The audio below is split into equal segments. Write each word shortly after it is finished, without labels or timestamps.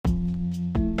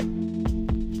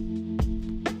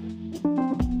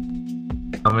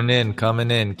Coming in.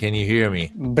 Can you hear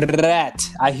me? Brat,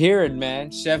 I hear it,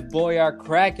 man. Chef Boyar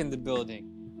Crack in the building.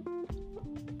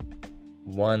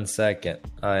 1 second.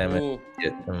 I am an Ooh.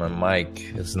 idiot and my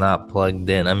mic is not plugged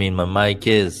in. I mean, my mic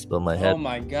is, but my head. Oh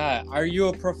my god, are you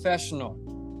a professional?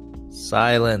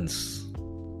 Silence.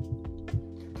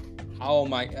 Oh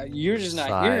my god, you're just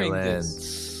not hearing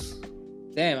this.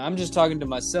 Damn, I'm just talking to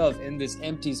myself in this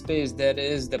empty space that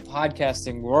is the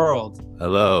podcasting world.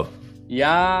 Hello.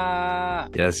 Yeah.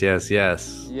 Yes.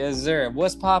 Yes, sir.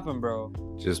 What's poppin', bro?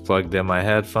 Just plugged in my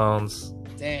headphones.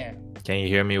 Damn. Can you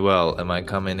hear me well? Am I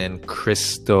coming in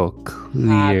crystal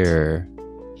clear?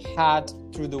 Hot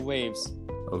through the waves.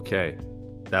 Okay.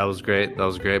 That was great.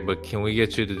 But can we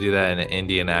get you to do that in an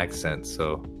Indian accent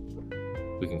so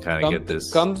we can kind of get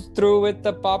this? Come through with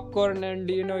the popcorn, and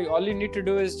all you need to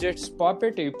do is just pop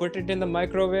it. You put it in the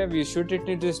microwave, you shoot it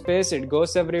into space, it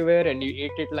goes everywhere, and you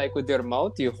eat it like with your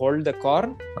mouth. You hold the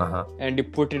corn and you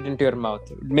put it into your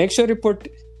mouth. Make sure you put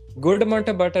good amount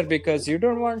of butter because you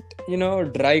don't want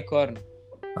dry corn.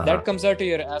 That comes out to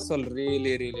your asshole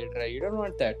really, really dry. You don't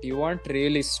want that. You want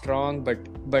really strong but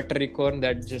buttery corn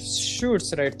that just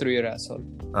shoots right through your asshole.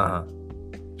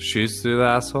 Shoots through the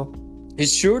asshole? It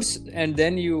shoots, and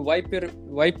then you wipe your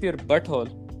butthole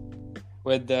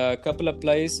with a couple of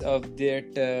plies of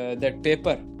that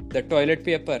paper, the toilet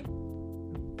paper.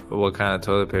 What kind of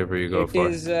toilet paper you go for?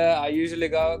 It is I usually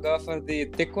go for the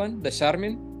thick one, the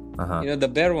Charmin. The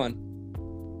bear one.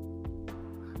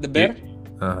 The bear?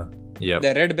 Yep.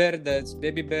 The red bear, the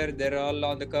baby bear, they're all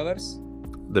on the covers.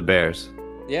 The bears.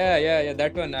 Yeah,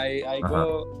 that one.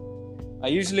 I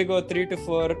usually go 3 to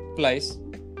 4 plies.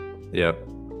 Yep.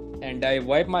 And I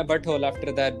wipe my butthole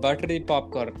after that buttery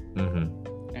popcorn.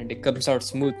 And it comes out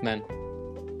smooth, man.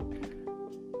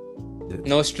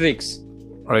 No streaks.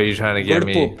 Are you trying to get Good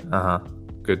me?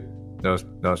 poop. Good.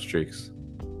 No streaks.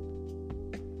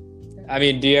 I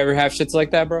mean, do you ever have shits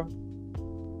like that, bro?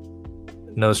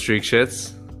 No streak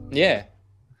shits? Yeah.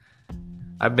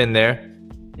 I've been there.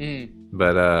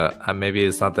 But maybe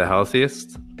it's not the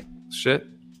healthiest shit.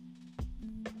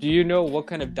 Do you know what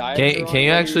kind of diet Can you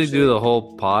actually do the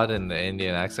whole pod in the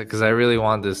Indian accent? Because I really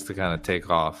want this to kind of take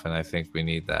off, and I think we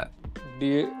need that. Do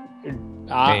you?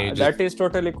 That is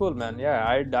totally cool, man. Yeah,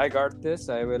 I got this.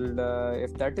 I will.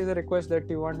 If that is a request that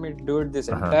you want me to do it, this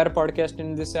entire podcast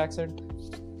in this accent,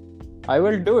 I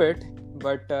will do it.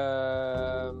 But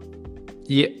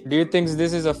yeah. Do you think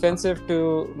this is offensive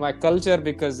to my culture?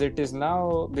 Because it is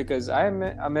now. Because I'm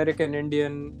American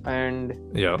Indian, and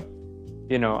yeah.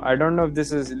 I don't know if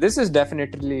this is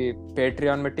definitely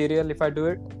Patreon material if I do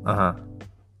it.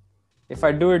 If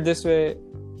I do it this way,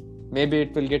 maybe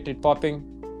it will get it popping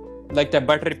like the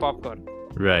buttery popcorn.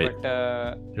 Right.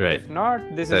 But right. If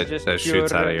not, this is just pure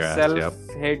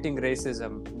self-hating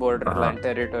racism, borderline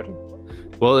territory.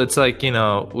 Well, it's like,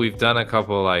 we've done a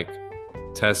couple like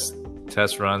test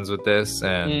runs with this,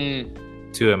 and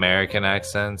 2 American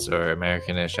accents or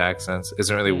Americanish accents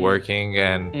isn't really working,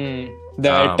 and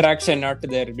the attraction not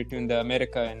there between the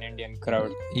America and Indian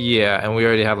crowd. Yeah, and we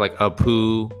already have like a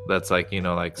poo that's like,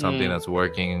 like something that's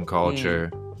working in culture.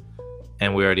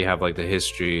 And we already have like the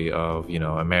history of,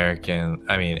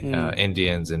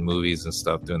 Indians in movies and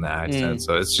stuff doing the accent.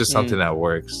 So it's just something that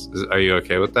works. Are you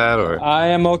okay with that? Or I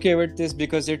am okay with this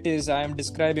because I am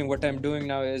describing what I'm doing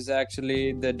now is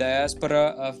actually the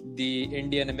diaspora of the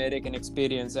Indian American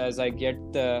experience. As I get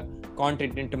the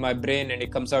content into my brain and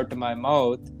it comes out to my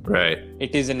mouth, right?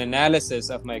 It is an analysis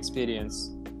of my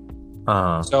experience.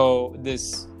 So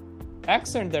this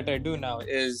accent that I do now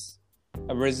is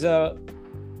a result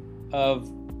of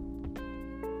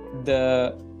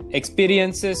the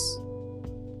experiences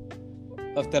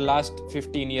of the last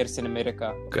 15 years in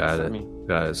America. Got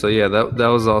it. So yeah, that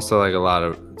was also like a lot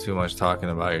of too much talking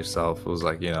about yourself. It was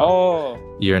like,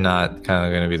 you're not kind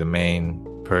of going to be the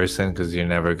main person because you're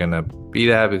never going to be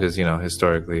that because,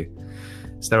 historically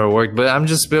it's never worked. But I'm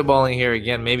just spitballing here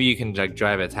again. Maybe you can like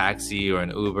drive a taxi or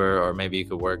an Uber, or maybe you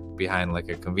could work behind like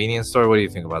a convenience store. What do you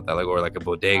think about that? Like, or like a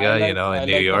bodega, in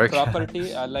New York.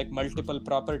 Property. I like multiple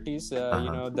properties.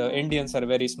 The Indians are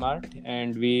very smart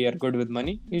and we are good with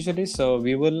money usually. So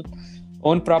we will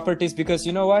own properties because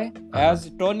you know why? As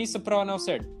Tony Soprano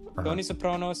said, Tony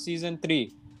Soprano season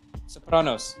 3.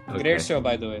 Sopranos. Great show,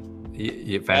 by the way.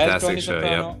 Fantastic show.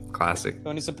 Yeah, classic.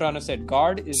 Tony Soprano said,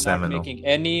 God is not making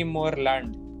any more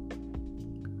land.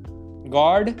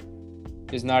 God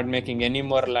is not making any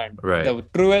more land. Right. The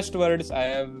truest words I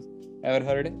have Ever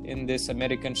heard in this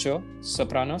American show,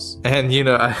 Sopranos? And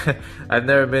I've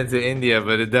never been to India,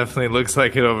 but it definitely looks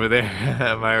like it over there.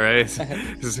 Am I right?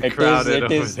 It's crowded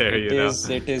over there.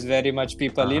 It is very much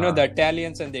people. The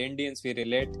Italians and the Indians, we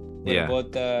relate. We're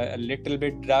both a little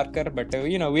bit darker, but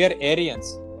we are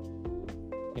Aryans.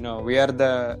 We are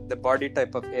the body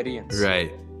type of Aryans.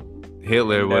 Right.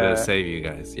 Hitler would have saved you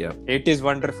guys. Yep. It is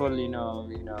wonderful,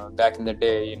 back in the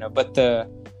day, but the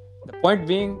point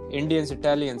being, Indians,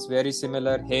 Italians, very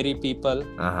similar, hairy people.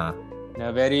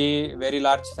 Very, very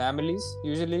large families,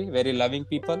 usually very loving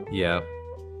people. Yeah.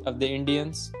 Of the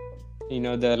Indians,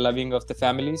 the loving of the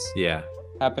families. Yeah.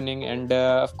 Happening, and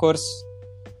of course,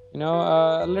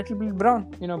 a little bit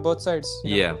brown. Both sides.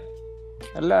 Yeah.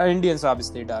 Indians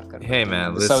obviously darker. Hey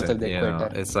man, listen, south of the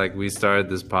equator. It's like we started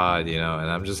this pod, and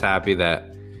I'm just happy that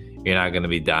you're not going to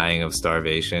be dying of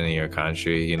starvation in your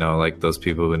country, like those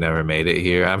people who never made it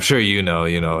here. I'm sure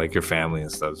like your family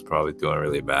and stuff is probably doing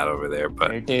really bad over there,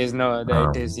 but it is we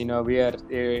are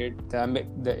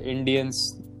the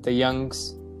Indians, the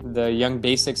young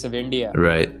basics of India.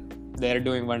 Right. They're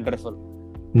doing wonderful.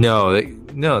 No,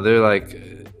 they're like,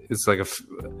 it's like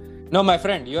No, my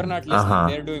friend, you're not listening.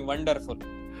 They're doing wonderful.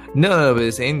 No, but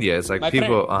it's India. It's like my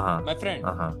people. Friend, my friend.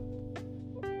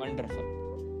 Wonderful.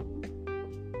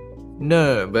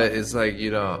 No, but it's like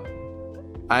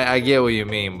I get what you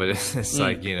mean, but it's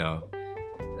like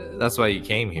that's why you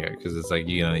came here, because it's like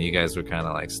you guys were kind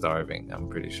of like starving. I'm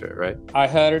pretty sure, right? I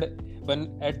heard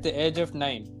when at the age of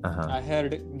 9, I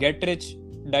heard get rich,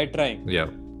 die trying. Yeah.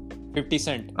 50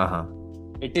 cent.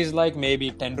 It is like maybe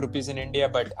 10 rupees in India,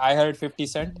 but I heard 50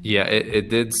 cent. Yeah, it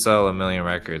did sell 1 million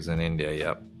records in India.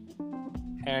 Yep.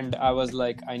 And I was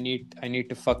like, I need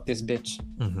to fuck this bitch.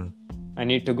 I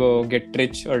need to go get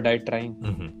rich or die trying.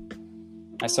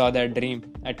 I saw that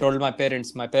dream. I told my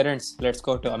parents, let's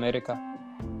go to America.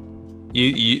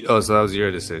 So that was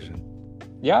your decision?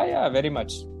 Yeah, very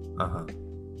much.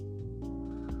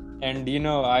 And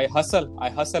I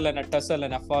hustle and I tussle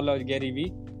and I follow Gary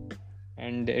Vee.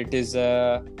 And it is,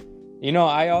 I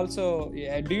also,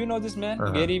 do you know this man,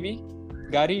 Gary Vee?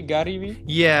 Gary Vee?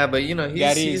 Yeah, but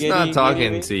he's not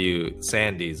talking to you,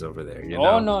 Sandy's over there.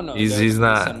 Oh no, he's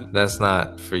not. That's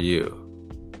not for you.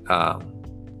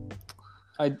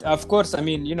 Of course, I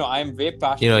am way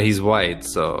passionate. He's white,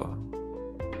 so.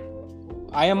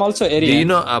 I am also Aryan. Do you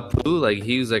know Apu? Like,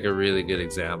 he was like a really good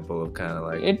example of kind of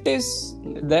like. It is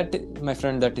that, my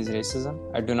friend, that is racism.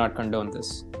 I do not condone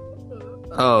this.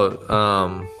 Oh,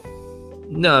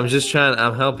 no,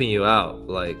 I'm helping you out.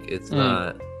 Like, it's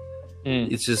not,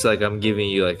 it's just like, I'm giving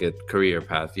you like a career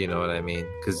path, you know what I mean?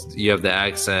 Because you have the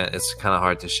accent, it's kind of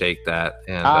hard to shake that.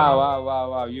 And,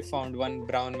 wow. You found one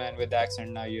brown man with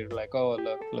accent, now you're like, oh,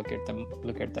 look at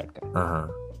that guy.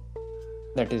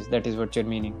 That is what you're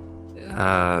meaning.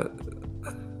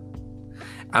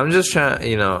 I'm just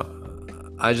trying,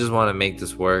 I just want to make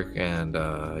this work, and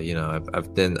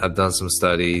I've done some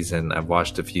studies, and I've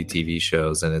watched a few TV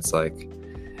shows, and it's like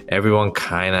everyone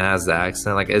kind of has the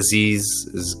accent. Like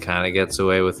Aziz kind of gets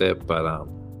away with it, but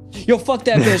yo, fuck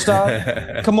that bitch,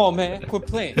 dog. Come on, man, quit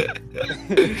playing.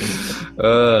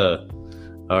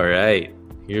 All right,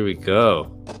 here we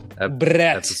go.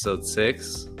 Brett. Episode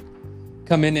 6.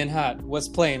 Coming in hot. What's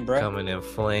playing, bro? Coming in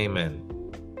flaming.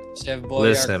 Chef Boy,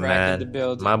 listen, man,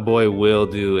 my boy will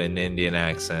do an Indian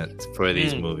accent for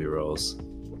these movie roles.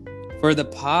 For the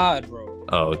pod, bro.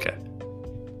 Oh, okay.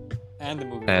 And the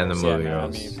movie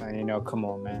roles. Come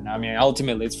on, man.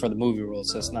 Ultimately, it's for the movie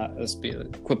roles. So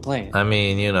quit playing.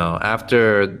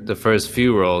 After the first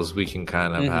few roles, we can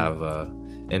kind of have a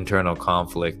internal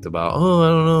conflict about, I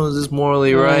don't know, is this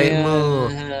morally right?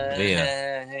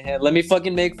 Let me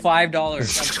fucking make $5. I'm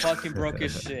fucking broke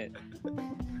as shit.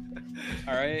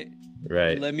 All right.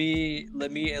 Let me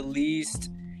at least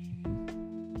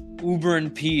Uber in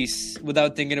peace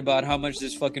without thinking about how much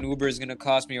this fucking Uber is gonna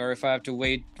cost me, or if I have to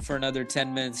wait for another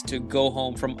 10 minutes to go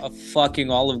home from a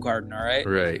fucking Olive Garden. All right.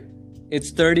 Right.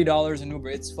 It's $30 in Uber.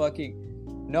 It's fucking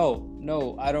no.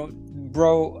 I don't,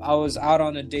 bro. I was out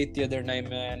on a date the other night,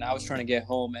 man. I was trying to get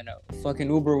home, and a fucking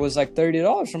Uber was like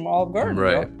 $30 from Olive Garden.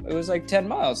 Right. Bro. It was like 10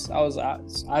 miles. I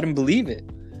didn't believe it.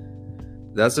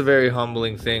 That's a very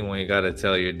humbling thing when you gotta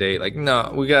tell your date, like,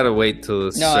 no, we gotta wait till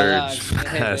the surge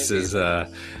passes.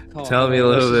 Tell me a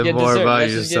little bit more about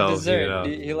yourself.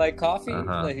 You like coffee?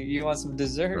 Like, you want some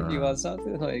dessert? You want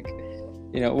something? Like,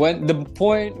 when the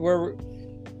point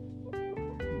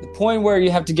where you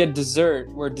have to get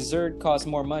dessert, where dessert costs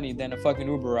more money than a fucking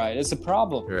Uber ride, it's a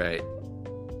problem. Right.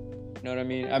 You know what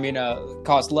I mean?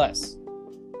 Cost less.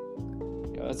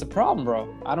 It's a problem, bro.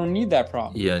 I don't need that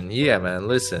problem. Yeah, man.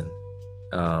 Listen.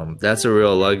 That's a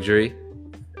real luxury.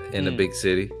 in a big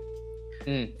city,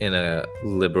 in a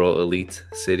liberal elite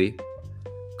city,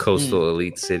 coastal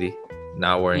elite city,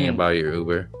 not worrying about your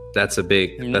Uber. That's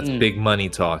big money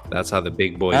talk. That's how the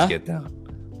big boys get down.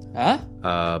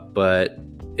 But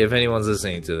if anyone's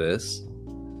listening to this,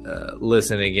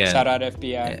 listen again. Shout out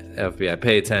FBI. FBI,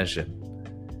 pay attention.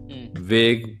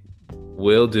 Vig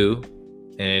will do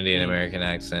an Indian American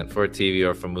accent for TV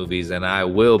or for movies, and I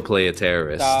will play a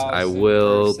terrorist. 1,000%. I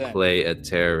will play a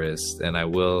terrorist, and I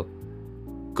will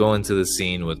go into the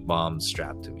scene with bombs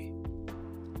strapped to me.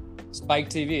 Spike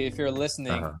TV, if you're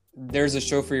listening, there's a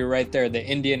show for you right there, The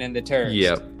Indian and the Terrorist.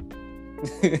 Yep.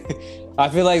 I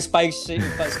feel like Spike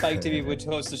TV would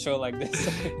host a show like this.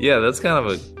 Yeah, that's kind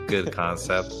of a good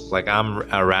concept. Like, I'm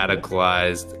a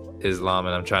radicalized Islam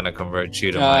and I'm trying to convert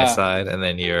you to my side, and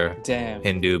then you're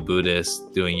Hindu,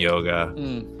 Buddhist, doing yoga,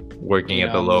 working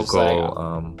at the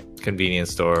local convenience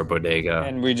store or bodega,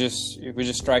 and we just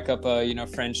strike up a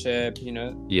friendship,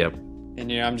 Yep.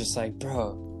 And I'm just like,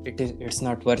 bro, it's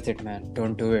not worth it, man.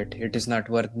 Don't do it. It is not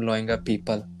worth blowing up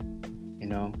people.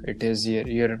 It is,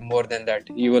 you're more than that.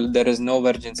 There is no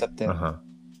virgins up there.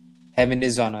 Heaven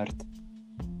is on earth.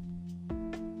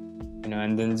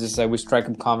 And then just like we strike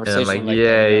up conversation. And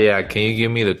yeah. Can you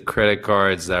give me the credit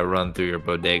cards that run through your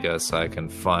bodega so I can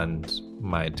fund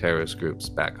my terrorist groups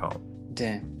back home?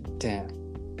 Damn.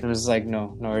 It was like,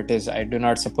 no, it is. I do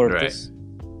not support this.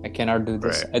 I cannot do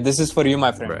this. Right. This is for you,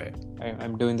 my friend. Right.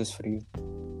 I'm doing this for you.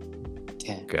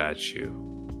 Damn. Got you.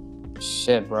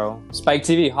 Shit, bro. Spike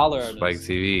TV, holler at us. Spike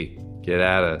TV, get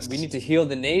at us. We need to heal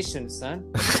the nation,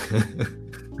 son.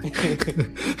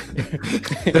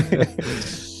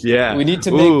 Yeah. We need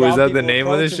to make. Ooh, is that the name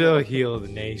of the show? Heal the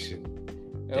Nation.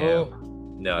 Oh.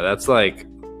 Damn. No, that's like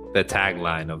the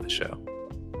tagline of the show.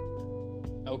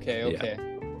 Okay. Yeah.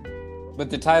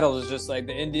 But the title is just like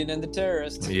The Indian and the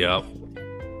Terrorist. Yep.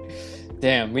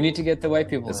 Damn, we need to get the white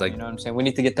people. It's like, you know what I'm saying? We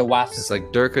need to get the WAFs. It's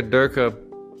like Durka,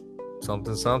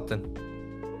 something.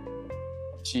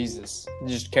 Jesus.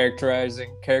 Just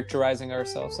characterizing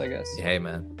ourselves, I guess. Hey,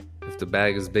 man. If the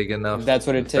bag is big enough, that's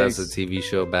what it takes. That's a TV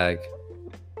show bag.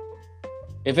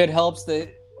 If it helps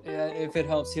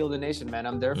heal the nation, man,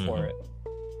 I'm there for it.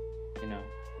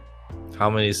 How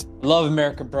many? Love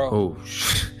America, bro. Oh,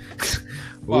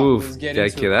 oof.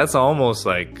 That's almost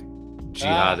like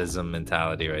jihadism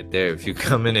mentality right there. If you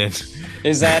coming in,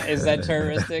 is that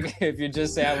terroristic? If you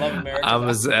just say I love America,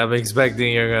 I'm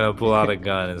expecting you're gonna pull out a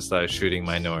gun and start shooting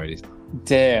minorities.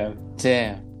 Damn,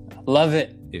 love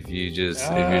it. If you're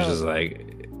just like,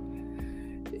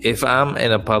 if I'm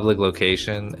in a public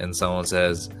location and someone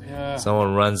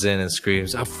runs in and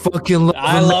screams, I fucking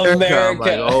love America. I'm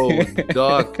like, oh,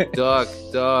 duck.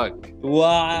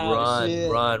 Wow.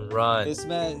 Run. This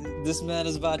man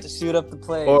is about to shoot up the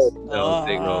place. Or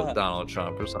they go Donald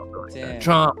Trump or something like that.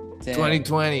 Trump,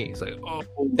 2020. It's like, oh.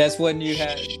 That's when you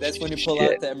pull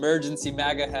out the emergency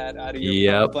MAGA hat out of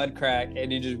your butt crack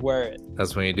and you just wear it.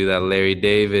 That's when you do that Larry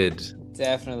David.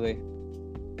 Definitely.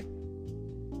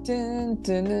 Dun,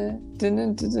 dun, dun,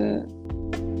 dun, dun, dun.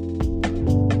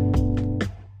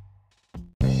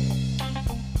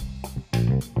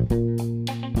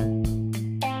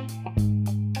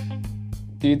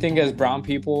 Do you think as brown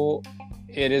people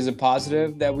it is a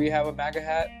positive that we have a MAGA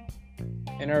hat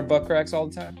in our butt cracks all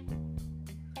the time?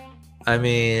 I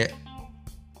mean,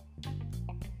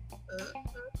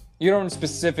 you don't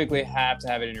specifically have to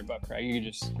have it in your butt crack. You can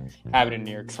just have it in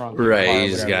your trunk. Right, you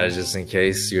just got it just in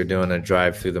case you're doing a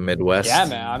drive through the Midwest. Yeah,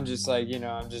 man. I'm just like,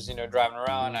 driving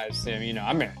around. I just,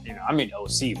 I'm in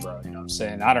OC, bro. You know what I'm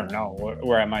saying? I don't know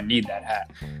where I might need that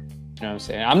hat. You know what I'm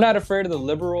saying? I'm not afraid of the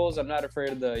liberals. I'm not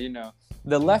afraid of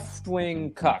the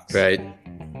left-wing cucks. Right.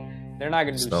 They're not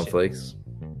going to do snowflakes.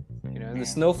 Shit. The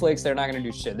snowflakes, they're not going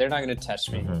to do shit. They're not going to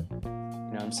touch me. Mm-hmm.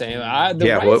 You know what I'm saying?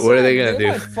 What are they going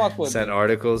to do? Send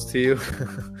articles to you?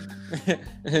 try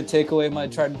to take away my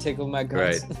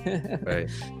guns. Right.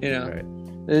 Right.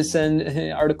 They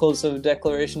send articles of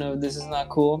declaration of this is not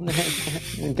cool.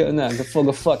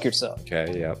 Go fuck yourself.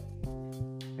 Okay, yep.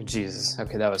 Jesus.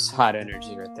 Okay, that was hot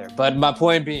energy right there. But my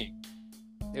point being,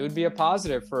 it would be a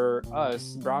positive for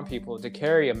us brown people to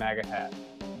carry a MAGA hat.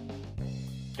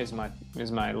 Is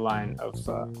my line of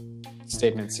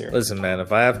statements here. Listen, man,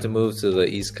 if I have to move to the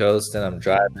East Coast and I'm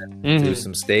driving through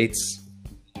some states,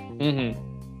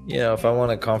 if I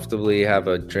want to comfortably have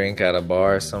a drink at a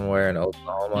bar somewhere in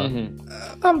Oklahoma,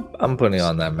 I'm putting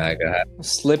on that MAGA hat.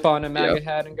 Slip on a MAGA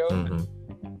hat and go.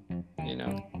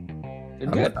 You're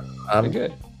good. You're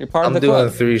good. You're part of the club. I'm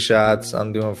doing 3 shots.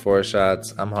 I'm doing 4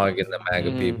 shots. I'm hugging the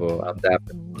MAGA people. I'm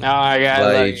definitely. Oh, I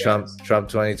got it. Trump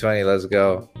 2020. Let's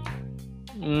go.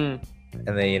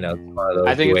 And then, you know, one of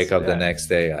those, you wake up the next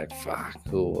day like, fuck,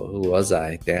 who was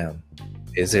I? Damn.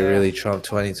 Is it really Trump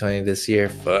 2020 this year?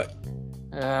 Fuck.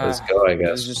 Let's go, I guess.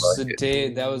 It was just a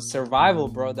day. That was survival,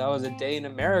 bro. That was a day in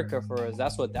America for us.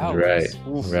 That's what that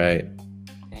was. Right.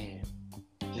 Damn.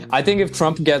 I think if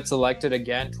Trump gets elected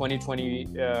again, 2020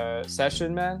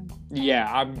 session, man,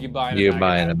 I'm buying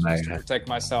a MAGA to protect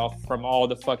myself from all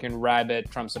the fucking rabid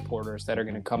Trump supporters that are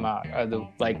going to come out. The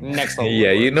next level.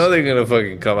 Yeah, you know they're going to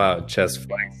fucking come out chest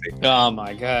flexing. Oh,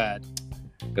 my God.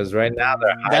 Because right now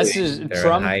they're hiding. That's just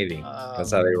Trump hiding.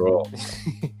 That's how they roll.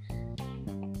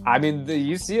 I mean,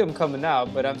 you see them coming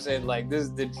out, but I'm saying like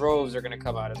the droves are gonna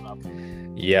come out as well.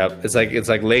 Yep, it's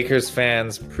like Lakers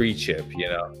fans pre-chip, you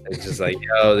know. It's just like,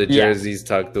 yo, the jersey's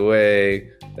tucked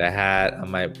away, the hat, I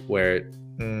might wear it,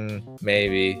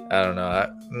 maybe, I don't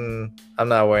know. I'm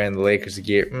not wearing the Lakers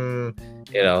gear.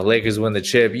 You know, Lakers win the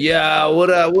chip. Yeah, what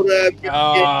up? Go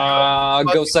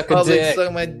suck a dick.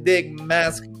 Suck my dick,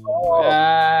 mask.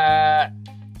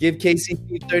 Give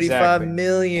KCP $35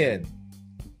 million.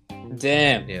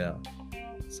 Damn. You know,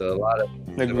 so a lot of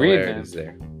similarities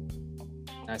there.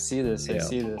 I see this.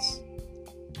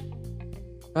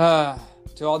 To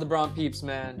all the brown peeps,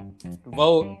 man,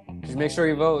 vote. Just make sure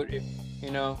you vote.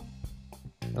 You know,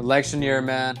 election year,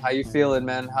 man. How you feeling,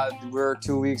 man? We're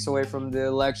 2 weeks away from the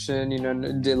election. You know,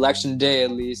 the election day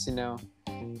at least. You know,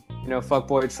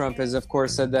 fuckboy Trump has of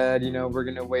course said that. You know, we're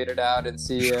gonna wait it out and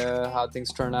see how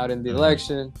things turn out in the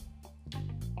election.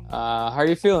 How are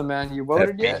you feeling, man? You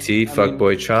voted yet? FBT,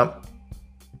 fuckboy Trump.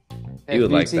 He would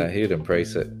like that. He would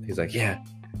embrace it. He's like, yeah,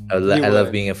 I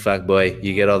love being a fuckboy.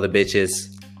 You get all the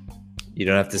bitches. You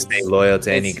don't have to stay loyal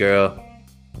to any girl.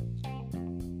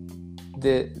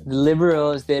 The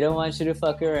liberals, they don't want you to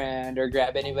fuck around or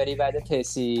grab anybody by the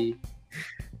pussy.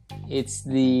 It's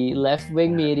the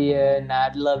left-wing media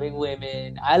not loving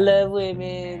women. I love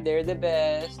women. They're the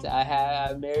best.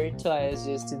 I'm married twice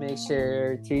just to make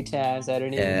sure 3 times. I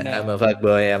don't even know. I'm a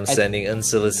fuckboy. I'm sending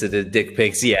unsolicited dick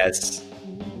pics. Yes.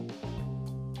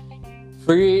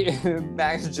 Free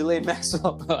Ghislaine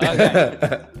Maxwell. I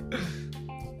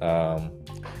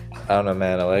don't know,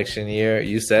 man. Election year.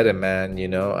 You said it, man. You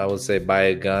know, I would say buy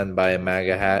a gun, buy a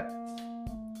MAGA hat.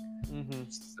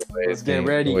 Let's get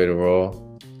ready. Way to roll.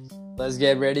 Let's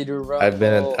get ready to roll. I've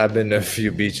been to a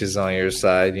few beaches on your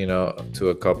side, you know, to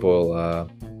a couple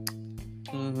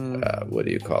what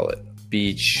do you call it?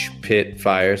 Beach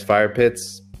fire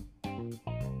pits.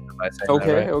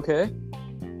 Okay.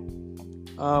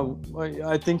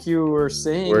 I think you were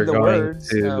saying the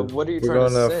words. What are you trying to say? We're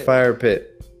going to a fire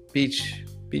pit. Beach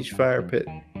fire pit.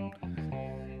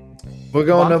 We're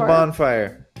going to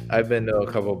bonfire. I've been to a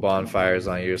couple bonfires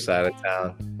on your side of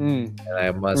town, and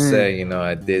I must say, you know,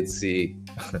 I did see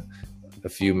a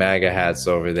few MAGA hats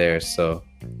over there. So,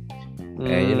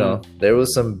 and you know, there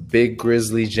was some big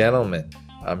grizzly gentlemen.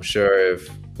 I'm sure if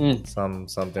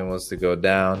something was to go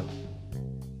down,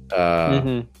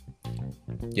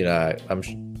 you know,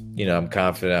 I'm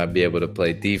confident I'd be able to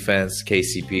play defense,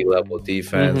 KCP level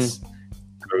defense,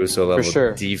 Caruso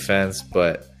level defense,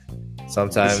 but.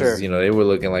 Sometimes, you know, they were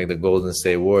looking like the Golden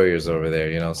State Warriors over there.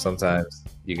 You know, sometimes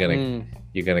you're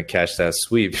gonna catch that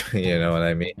sweep. You know what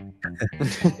I mean?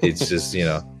 It's just, you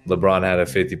know, LeBron had a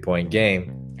 50-point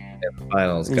game and the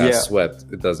finals got swept.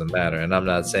 It doesn't matter. And I'm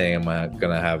not saying I'm not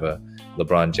gonna have a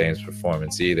LeBron James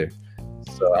performance either.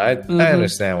 So I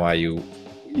understand why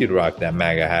you'd rock that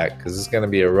MAGA hat, because it's gonna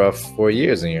be a rough 4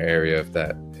 years in your area if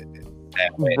that.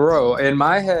 Bro, in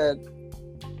my head,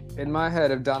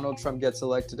 if Donald Trump gets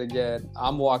elected again,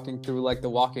 I'm walking through like the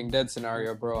Walking Dead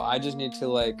scenario, bro. I just need to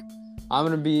I'm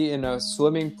going to be in a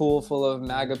swimming pool full of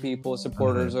MAGA people,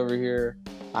 supporters over here.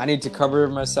 I need to cover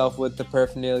myself with the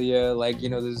paraphernalia, like, you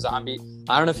know, the zombie.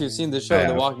 I don't know if you've seen the show,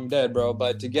 The Walking Dead, bro,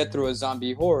 but to get through a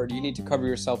zombie horde, you need to cover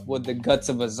yourself with the guts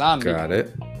of a zombie. Got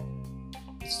it.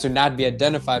 To not be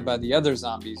identified by the other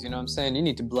zombies, you know what I'm saying? You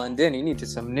need to blend in. You need to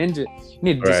do some ninja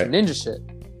shit.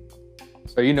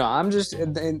 So, you know, I'm just,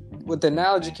 with the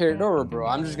analogy carried over, bro,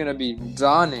 I'm just going to be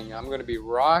donning. I'm going to be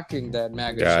rocking that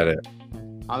MAGA Got shit. it.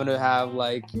 I'm going to have,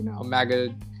 like, you know,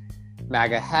 MAGA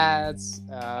hats,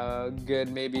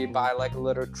 good, maybe buy, like, a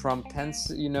little Trump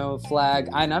Pence, you know, flag.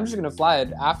 And I'm just going to fly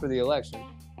it after the election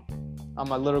on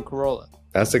my little Corolla.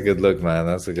 That's a good look, man.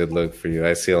 That's a good look for you.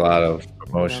 I see a lot of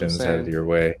promotions headed your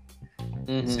way.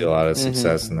 I see a lot of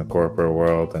success in the corporate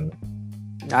world. And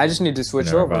I just need to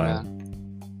switch over, man.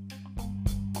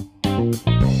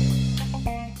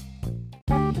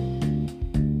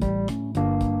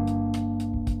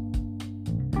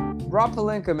 Rob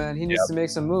Pelinka, man, he needs to make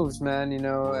some moves, man. You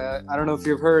know, I don't know if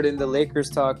you've heard in the Lakers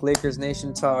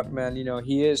Nation talk, man. You know,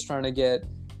 he is trying to get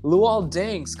Luol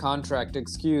Deng's contract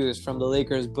excused from the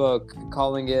Lakers book,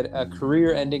 calling it a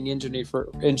career-ending injury for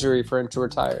him to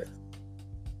retire.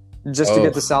 Just to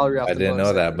get the salary off the books. I didn't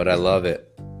know that, but I love it.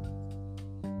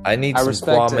 I need some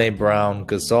Kwame Brown,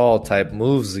 Gasol type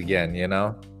moves again, you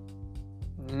know?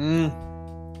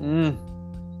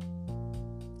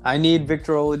 I need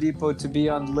Victor Oladipo to be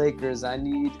on the Lakers. I'd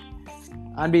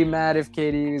be mad if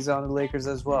KD is on the Lakers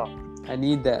as well. I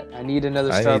need that. I need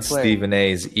another star player. Stephen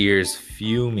A's ears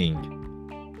fuming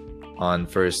on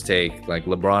First Take. Like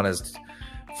LeBron is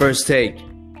First Take.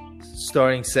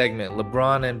 Starting segment.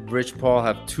 LeBron and Rich Paul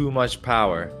have too much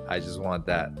power. I just want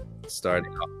that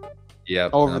starting off.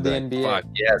 Yep. Over the NBA. Fuck,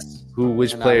 yes.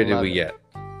 Which player did we get?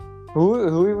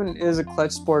 Who even is a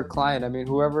Clutch Sport client? I mean,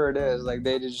 whoever it is, like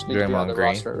they just need to be on the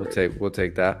roster. We'll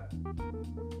take that.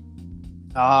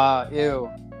 Ew.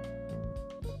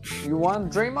 You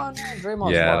want Draymond?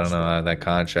 Draymond's I don't know that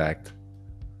contract.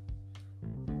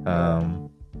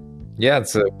 Yeah.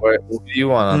 So who do you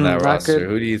want on that roster?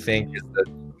 Who do you think is the?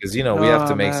 Because we have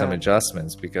to make some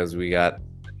adjustments because we got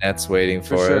the Nets waiting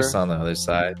for us on the other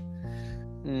side.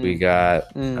 We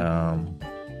got.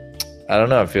 I don't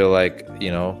know. I feel like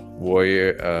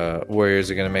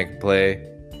Warriors are gonna make a play.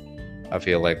 I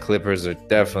feel like Clippers are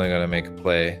definitely gonna make a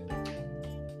play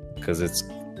because it's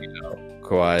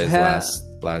Kawhi's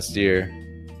last year.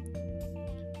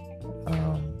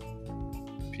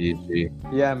 PG.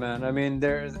 Yeah, man. I mean,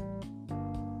 there's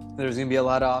gonna be a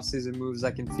lot of offseason moves. I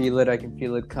can feel it. I can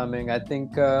feel it coming. I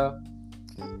think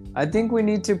we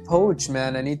need to poach,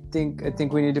 man. I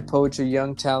think we need to poach a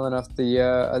young talent off the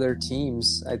other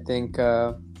teams. I think.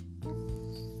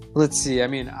 Let's see. I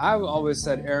mean, I've always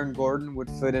said Aaron Gordon would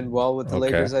fit in well with the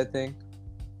Lakers. I think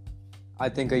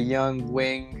a young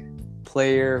wing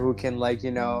player who can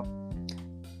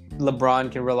LeBron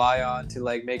can rely on to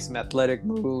make some athletic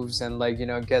moves and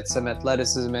get some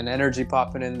athleticism and energy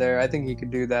popping in there. I think he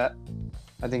could do that.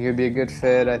 I think he would be a good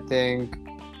fit. I think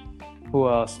who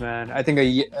else, man? I think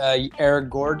a Eric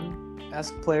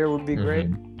Gordon-esque player would be great.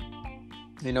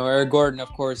 Eric Gordon, of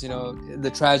course,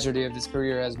 the tragedy of his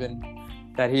career has been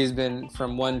that he's been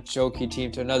from one choky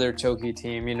team to another choky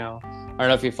team. I don't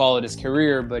know if you followed his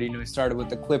career, but he started with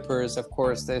the Clippers, of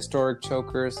course, the historic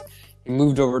chokers. He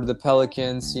moved over to the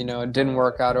Pelicans. It didn't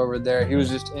work out over there. He was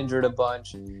just injured a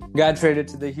bunch. Got traded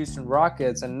to the Houston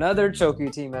Rockets, another choky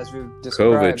team, as we've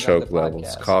described. COVID choke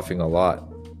levels, coughing a lot.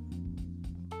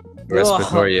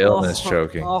 Respiratory illness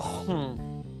choking.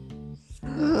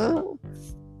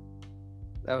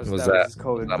 That was Was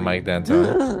COVID. that Mike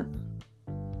D'Antoni?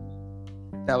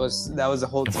 That was the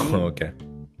whole team. Okay.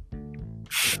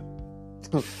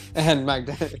 And Mike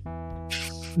D'Antoni.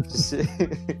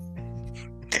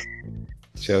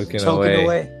 Choking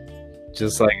away.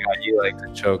 Just like how you like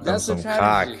to choke on some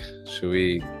cock. Should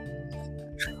we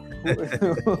do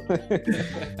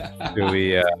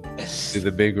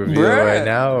the big reveal right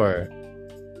now, or?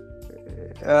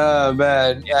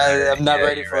 Man, I'm not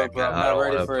ready for it, bro. I'm not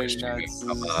ready for it.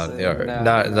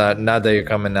 Not that you're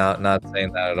coming out. Not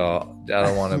saying that at all. I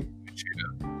don't want to put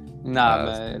you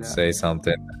man. Say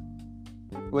something.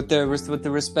 With the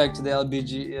respect to the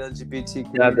LGBT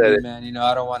community, man.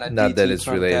 I don't want to. Not that it's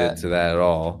related to that at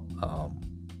all.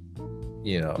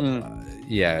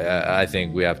 I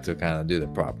think we have to kind of do the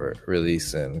proper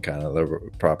release and kind of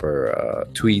the proper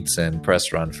tweets and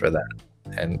press run for that.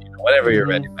 And whenever you're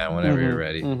ready, man. Whenever you're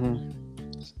ready.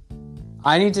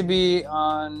 I need to be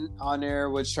on air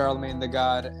with Charlemagne the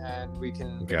God, and we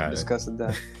can discuss it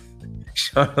then.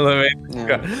 Charlemagne the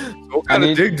God. What kind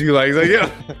of dick do you like? He's like, yeah.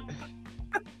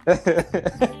 Man,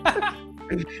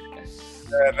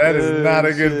 that is not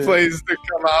a good place to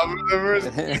come out with the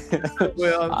first.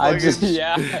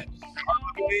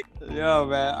 Yo,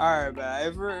 man. All right, man.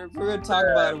 If we're gonna talk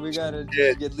about it, we gotta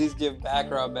at least give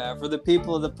background, man. For the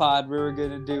people of the pod, we were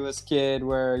gonna do a skit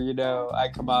where I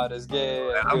come out as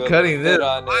gay. I'm cutting this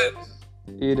on it.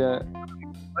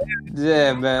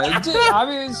 Yeah, man. I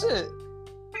mean, shit.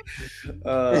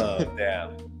 Oh,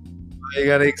 damn. You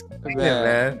gotta explain it,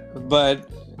 man. But.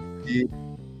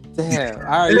 Damn. All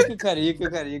right, you can cut it. You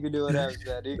can do whatever,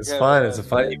 man. It's fun. It's a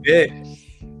funny bit.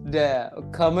 Yeah,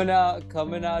 coming out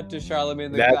to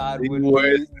Charlemagne the God would be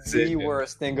the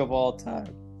worst thing of all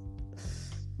time.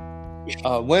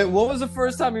 What was the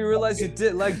first time you realized you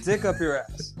did like dick up your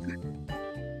ass?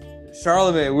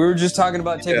 Charlemagne, we were just talking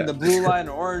about taking the blue line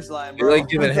or orange line, bro. You like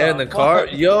giving head in the car?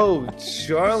 Yo,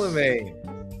 Charlemagne.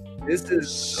 This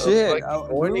is shit.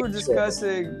 We were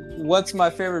discussing what's my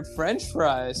favorite French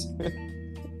fries.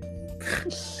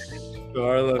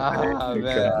 Charlemagne,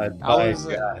 man. God, my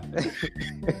God.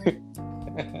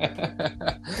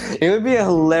 skit. It would be a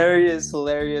hilarious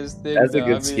thing. That's a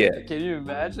good skit. Can you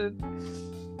imagine?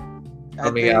 I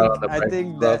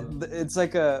think that it's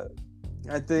like a.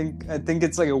 I think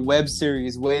it's like a web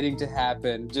series waiting to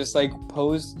happen. Just like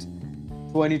post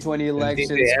 2020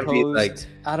 elections. Post, like,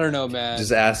 I don't know, man.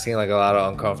 Just asking like a lot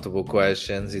of uncomfortable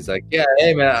questions. He's like, "Yeah,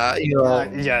 hey man,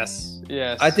 yes.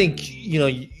 I think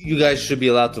you guys should be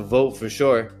allowed to vote for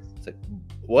sure." It's like,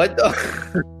 what?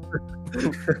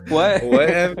 What? What,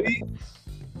 MB?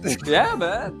 Yeah,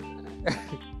 man.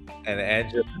 And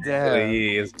Angela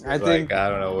is I don't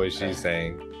know what she's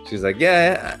saying. She's like,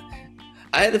 "Yeah,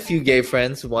 I had a few gay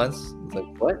friends once." It's like,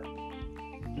 what?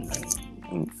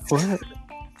 What?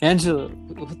 Angela,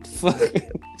 what the fuck?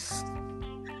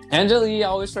 Angela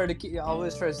always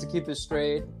tries to keep it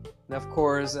straight. And of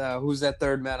course, who's that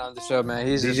third man on the show, man?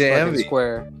 He's just fucking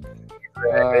square.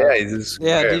 He's a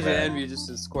square. Yeah, DJ Envy just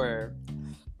a square.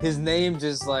 His name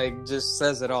just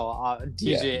says it all.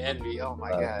 DJ Envy. Oh my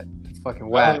god, fucking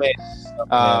whack.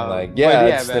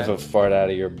 I'd sniff a fart out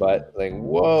of your butt. Like,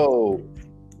 whoa,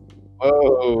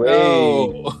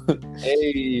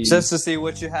 hey, just to see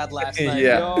what you had last night.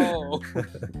 Yo.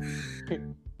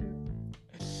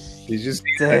 You just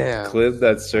see that clip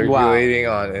that's circulating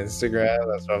on Instagram.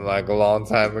 That's from like a long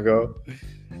time ago.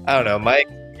 I don't know. My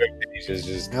page is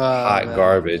just hot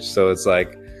garbage. So it's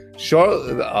like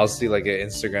Charlotte. I'll see like an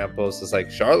Instagram post. It's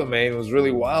like Charlemagne was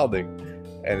really wilding,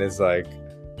 and it's like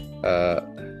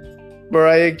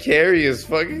Mariah Carey is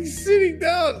fucking sitting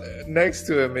down next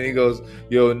to him, and he goes,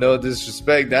 "Yo, no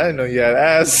disrespect. I didn't know you had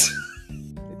ass.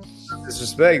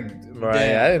 Disrespect,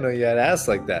 Mariah. I didn't know you had ass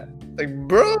like that. Like,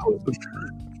 bro."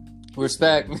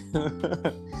 Respect.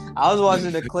 I was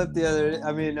watching a clip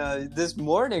this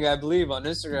morning, I believe, on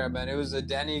Instagram, man. It was a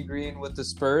Danny Green with the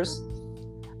Spurs,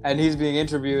 and he's being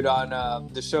interviewed on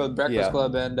the show Breakfast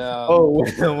Club. And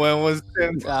when was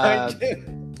Tim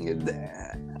Duncan?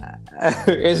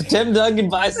 Is Tim Duncan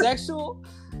bisexual?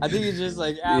 I think he's just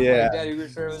like like Danny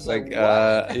Green was like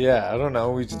what? I don't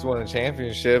know. We just won a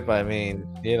championship. I mean,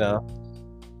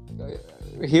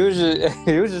 He was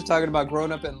just talking about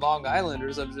growing up in Long Island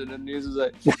or something, and he was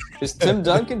like, "Is Tim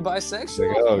Duncan bisexual?"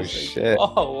 Like, oh shit!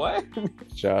 Oh what?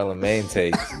 Charlemagne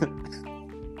takes.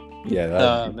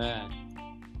 Man.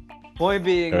 Point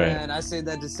being, man, I say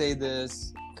that to say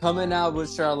this: coming out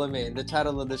with Charlemagne, the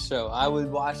title of the show. I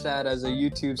would watch that as a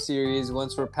YouTube series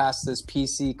once we're past this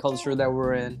PC culture that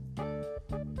we're in.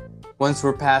 Once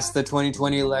we're past the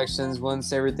 2020 elections,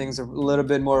 once everything's a little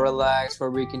bit more relaxed,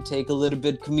 where we can take a little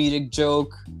bit comedic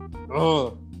joke.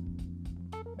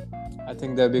 I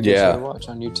think that'd be a good show to watch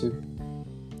on YouTube.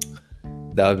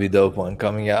 That would be dope one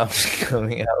coming out.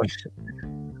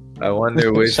 I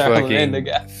wonder which fucking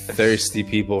thirsty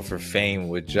people for fame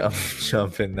would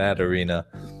jump in that arena.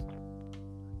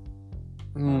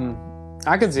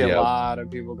 I could see a lot of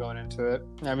people going into it.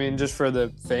 I mean, just for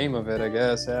the fame of it, I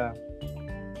guess. Yeah.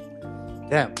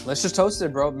 Damn, let's just toast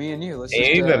it, bro. Me and you. Let's just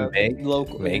make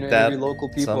that local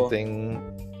people.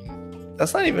 Something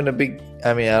that's not even a big.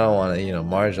 I mean, I don't want to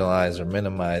marginalize or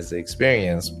minimize the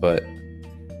experience, but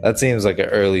that seems like an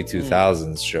early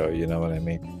 2000s show. You know what I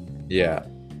mean? Yeah.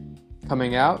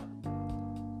 Coming out.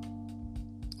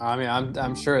 I mean,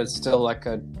 I'm sure it's still like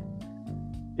a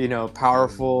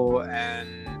powerful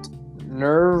and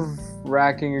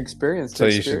nerve-wracking experience. So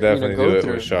you should definitely do it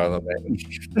with Charlemagne.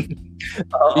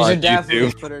 You should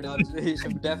definitely put it on. You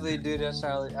should definitely do that,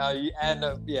 Charlemagne.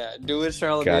 Do it,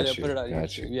 Charlemagne, and put it on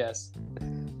YouTube. Yes.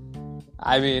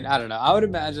 I mean, I don't know. I would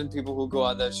imagine people who go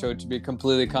on that show to be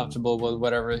completely comfortable with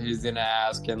whatever he's gonna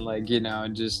ask, and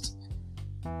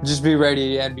just be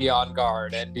ready and be on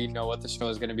guard and know what the show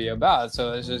is gonna be about.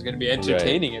 So it's just gonna be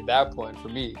entertaining at that point for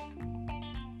me.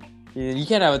 You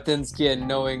can't have a thin skin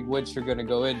knowing what you're gonna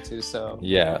go into. So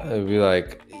it'd be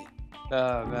like,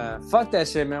 oh man, fuck that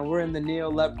shit, man. We're in the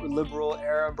neo-liberal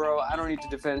era, bro. I don't need to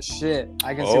defend shit.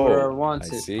 I can say whatever I want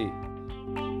to. I see.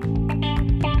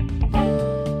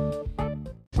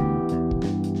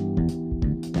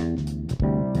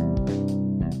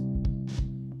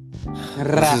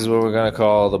 This is what we're gonna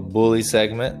call the bully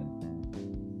segment.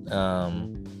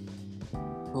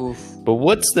 But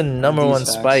what's the number one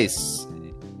spice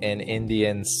an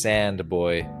Indian sand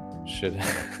boy should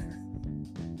have?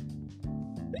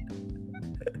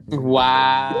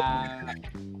 Wow.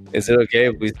 Is it okay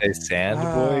if we say sand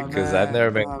boy? Because I've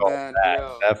never been called that.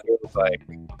 Yo. That feels like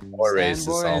more sand racist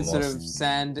boy almost. Instead of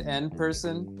sand and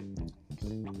person.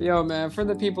 Yo, man, for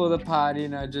the people of the pod,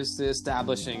 just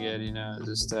establishing it,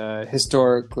 just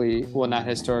historically, well, not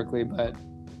historically, but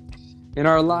in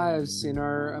our lives, in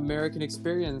our American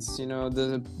experience,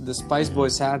 the Spice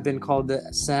Boys have been called the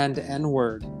sand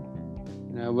N-word.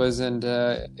 it wasn't.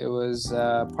 It was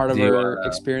part of our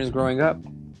experience growing up.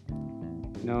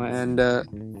 And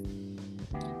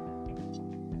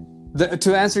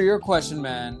to answer your question,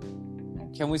 man,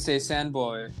 can we say sand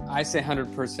boy? I say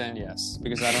 100% yes,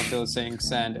 because I don't feel saying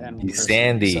sand and person,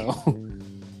 Sandy. So.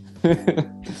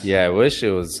 Yeah, I wish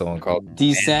it was someone called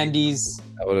these Sandies.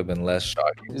 That would have been less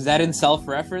shocking. Is that in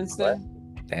self-reference then?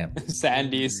 Damn.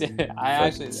 Sandies.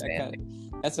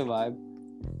 That's a vibe.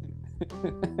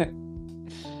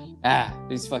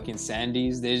 These fucking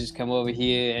Sandies, they just come over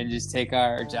here and just take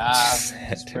our jobs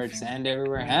and spread sand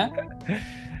everywhere, huh?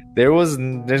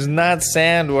 There's not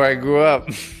sand where I grew up.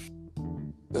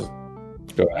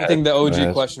 I think the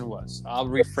OG question was, I'll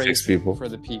rephrase it for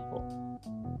the people.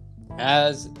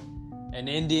 As an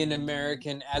Indian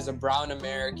American, as a brown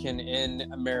American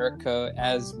in America,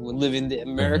 as living the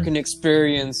American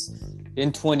experience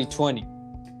in 2020,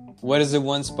 what is the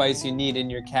one spice you need in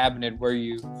your cabinet where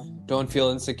you don't feel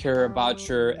insecure about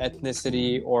your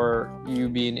ethnicity or you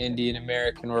being Indian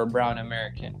American or a brown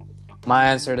American? My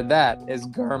answer to that is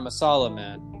garam masala,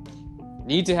 man.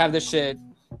 Need to have this shit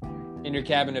in your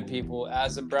cabinet, people.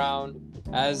 As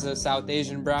a South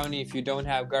Asian brownie, if you don't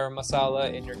have garam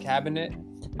masala in your cabinet,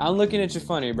 I'm looking at you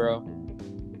funny, bro.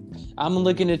 I'm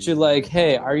looking at you like,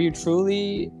 hey, are you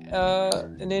truly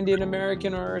an Indian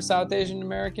American or a South Asian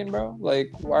American, bro?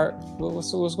 Like,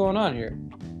 what's going on here?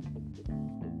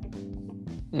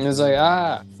 And it's like,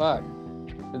 fuck.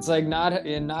 It's like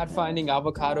not finding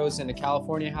avocados in a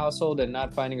California household and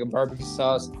not finding a barbecue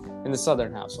sauce in the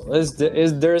Southern household.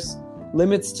 There's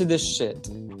limits to this shit.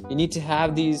 You need to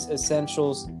have these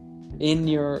essentials in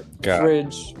your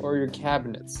fridge or your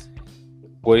cabinets.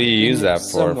 What do you use that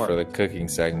for the cooking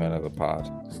segment of the pod?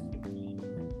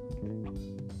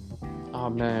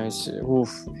 Oh man, as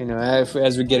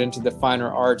we get into the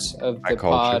finer arts of the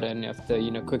pod and of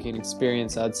the cooking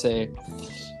experience, I'd say,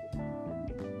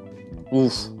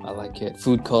 I like it.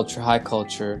 Food culture, high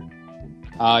culture.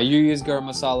 You use garam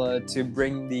masala to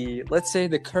bring the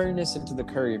curriness into the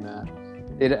curry, man.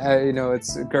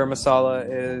 It's garam masala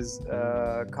is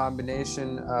a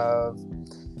combination of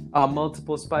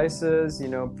multiple spices,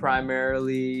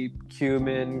 primarily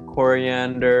cumin,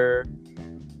 coriander,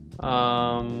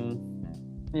 cardamom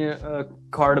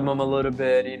a little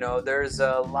bit. There's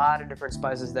a lot of different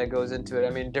spices that goes into it.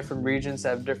 I mean, different regions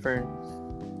have different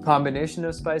combination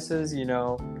of spices.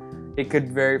 It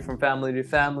could vary from family to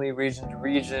family, region to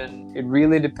region. It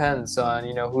really depends on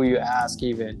who you ask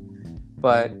even.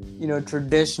 But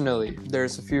traditionally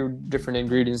there's a few different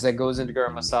ingredients that goes into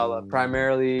garam masala,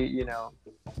 primarily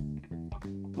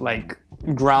like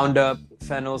ground up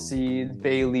fennel seeds,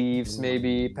 bay leaves,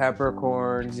 maybe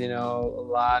peppercorns, a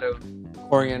lot of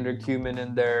coriander, cumin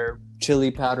in there,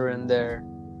 chili powder in there.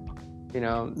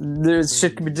 There's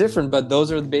shit could be different, but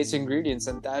those are the basic ingredients,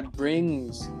 and that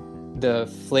brings the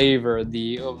flavor,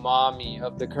 the umami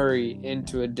of the curry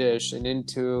into a dish and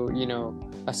into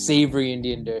a savory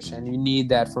Indian dish, and you need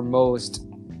that for most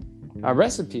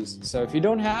recipes. So if you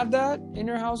don't have that in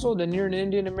your household and you're an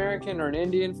Indian American or an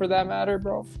Indian for that matter,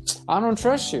 bro, I don't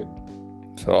trust you.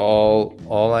 So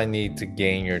all I need to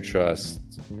gain your trust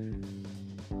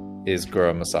is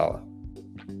garam masala.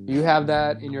 You have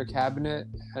that in your cabinet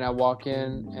and I walk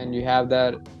in and you have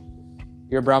that,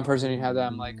 you're a brown person and you have that,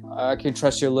 I'm like, I can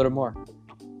trust you a little more.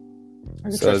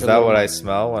 So is that what I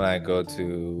smell when I go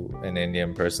to an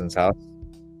Indian person's house?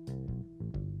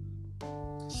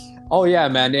 Oh yeah,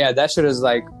 man. Yeah, that shit is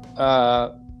like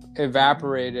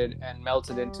evaporated and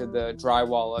melted into the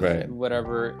drywall of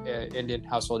whatever Indian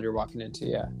household you're walking into.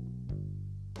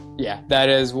 Yeah, that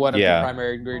is one of the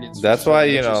primary ingredients. That's why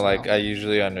I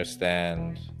usually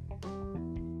understand.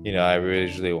 I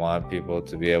usually want people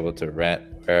to be able to rent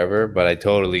wherever, but I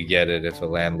totally get it if a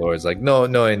landlord's like, no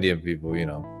Indian people.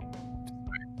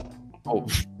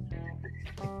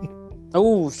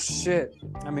 Oh shit!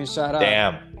 I mean, shut up.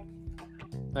 Damn.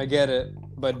 I get it,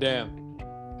 but damn.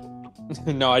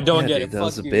 No, I don't get it. That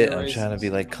was a bit. I'm trying to be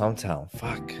like Cometown.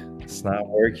 Fuck. It's not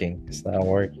working.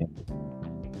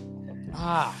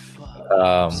 Fuck.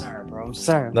 I'm sorry, bro. I'm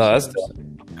sorry. No, that's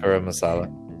garam masala.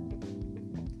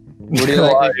 What do you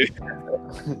like?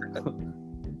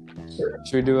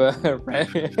 Should we do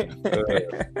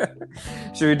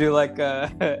Should we do like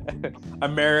a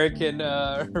American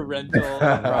rental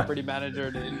property manager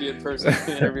and an Indian person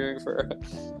interviewing for an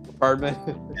apartment?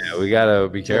 Yeah, we gotta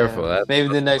be careful. Yeah. Maybe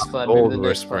the next one.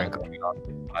 We're sprinkling on.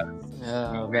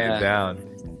 Oh man, down.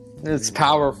 It's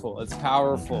powerful.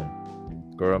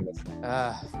 Garam.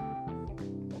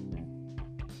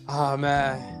 Oh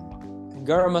man,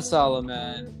 garam masala,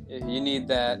 man. You need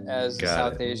that as a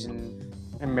South Asian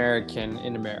American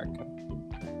in America.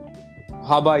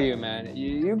 How about you, man?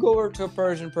 You go over to a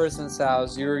Persian person's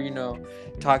house, you're,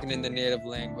 talking in the native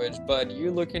language, but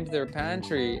you look into their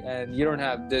pantry and you don't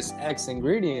have this X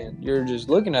ingredient. You're just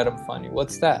looking at them funny.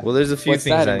 What's that? Well, there's a few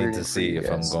things I need to see if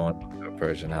I'm going to a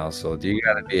Persian household. You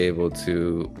got to be able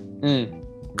to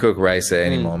cook rice at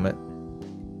any moment.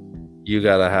 You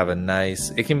got to have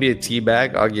it can be a tea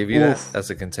bag. I'll give you that. That's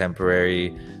a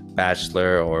contemporary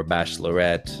bachelor or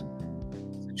bachelorette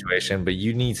situation, but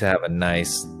you need to have a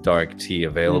nice dark tea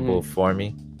available for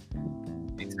me.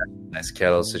 You need to have a nice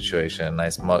kettle situation, a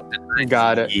nice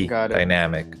got it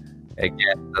dynamic. Again,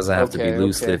 it doesn't have to be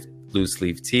loose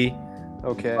leaf tea.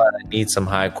 Okay. But I need some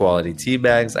high quality tea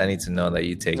bags. I need to know that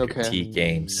you take your tea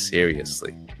game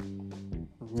seriously.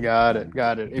 Got it.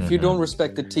 If you don't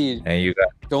respect the tea, and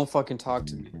don't fucking talk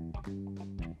to me.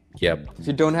 Yep. If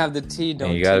you don't have the tea, don't.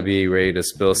 And you gotta be ready to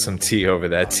spill some tea over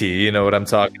that tea. You know what I'm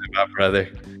talking about, brother.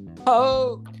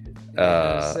 Oh.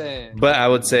 But I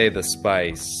would say the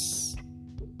spice.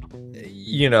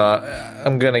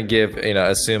 I'm gonna give.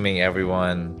 Assuming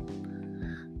everyone.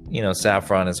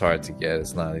 Saffron is hard to get.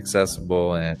 It's not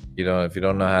accessible, and if you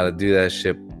don't know how to do that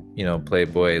shit,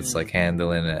 Playboy, it's like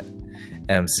handling it.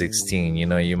 M16,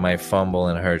 you might fumble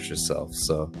and hurt yourself.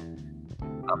 So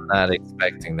I'm not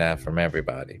expecting that from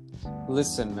everybody.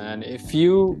 Listen, man, if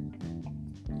you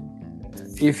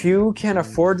can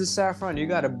afford the saffron, you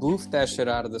gotta boof that shit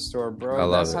out of the store, bro. I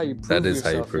love That's it. how you prove that is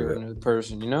yourself how you prove you're a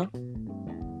person,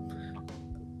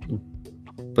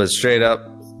 But straight up,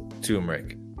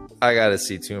 turmeric. I gotta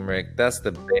see turmeric. That's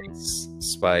the base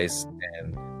spice,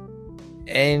 and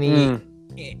any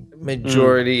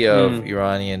majority of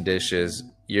Iranian dishes,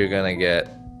 you're gonna get.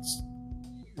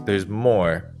 There's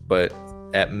more, but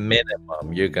at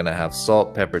minimum, you're gonna have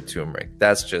salt, pepper, turmeric.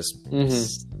 That's just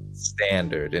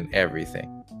standard in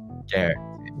everything,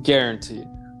 guaranteed.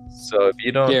 So if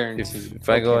you don't, if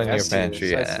I go in your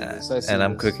pantry and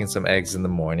I'm cooking some eggs in the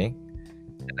morning,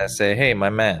 and I say, "Hey,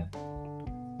 my man,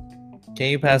 can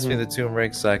you pass me the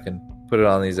turmeric so I can put it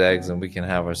on these eggs and we can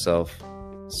have ourselves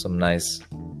some nice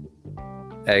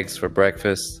eggs for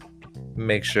breakfast?"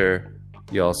 Make sure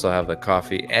you also have the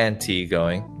coffee and tea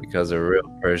going, because a real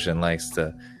Persian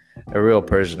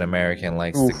American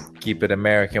likes to keep it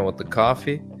American with the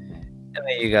coffee. And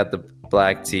then you got the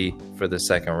black tea for the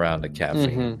second round of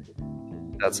caffeine.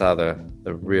 That's how the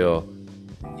real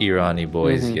Irani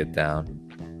boys get down.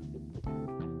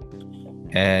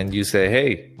 And you say,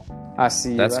 "Hey, I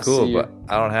see you. That's cool, but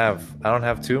I don't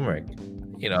have turmeric."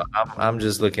 I'm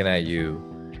just looking at you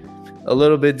a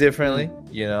little bit differently.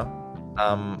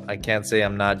 I can't say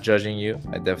I'm not judging you.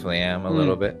 I definitely am a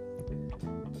little bit.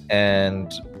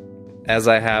 And as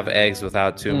I have eggs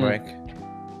without turmeric,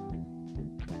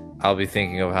 I'll be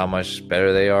thinking of how much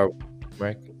better they are with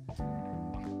turmeric.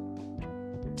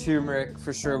 Turmeric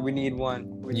for sure. We need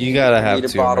one. You gotta have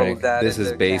turmeric. This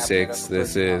is basics.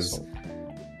 This is.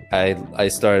 I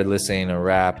started listening to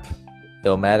rap.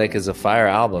 Illmatic is a fire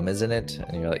album, isn't it?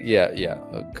 And you're like, yeah.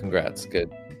 Congrats, good.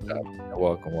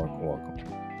 Welcome.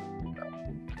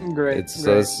 Great.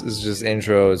 So it's just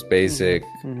intro. It's basic.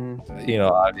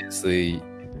 Obviously,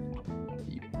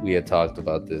 we had talked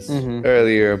about this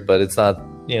earlier, but it's not.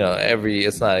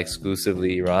 It's not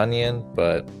exclusively Iranian,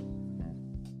 but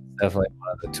definitely one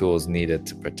of the tools needed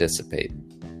to participate.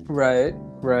 Right.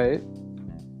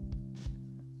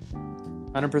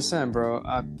 100%, bro.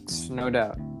 No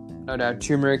doubt.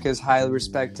 Turmeric is highly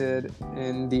respected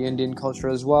in the Indian culture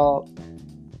as well.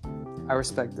 I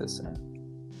respect this.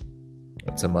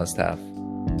 It's a must-have.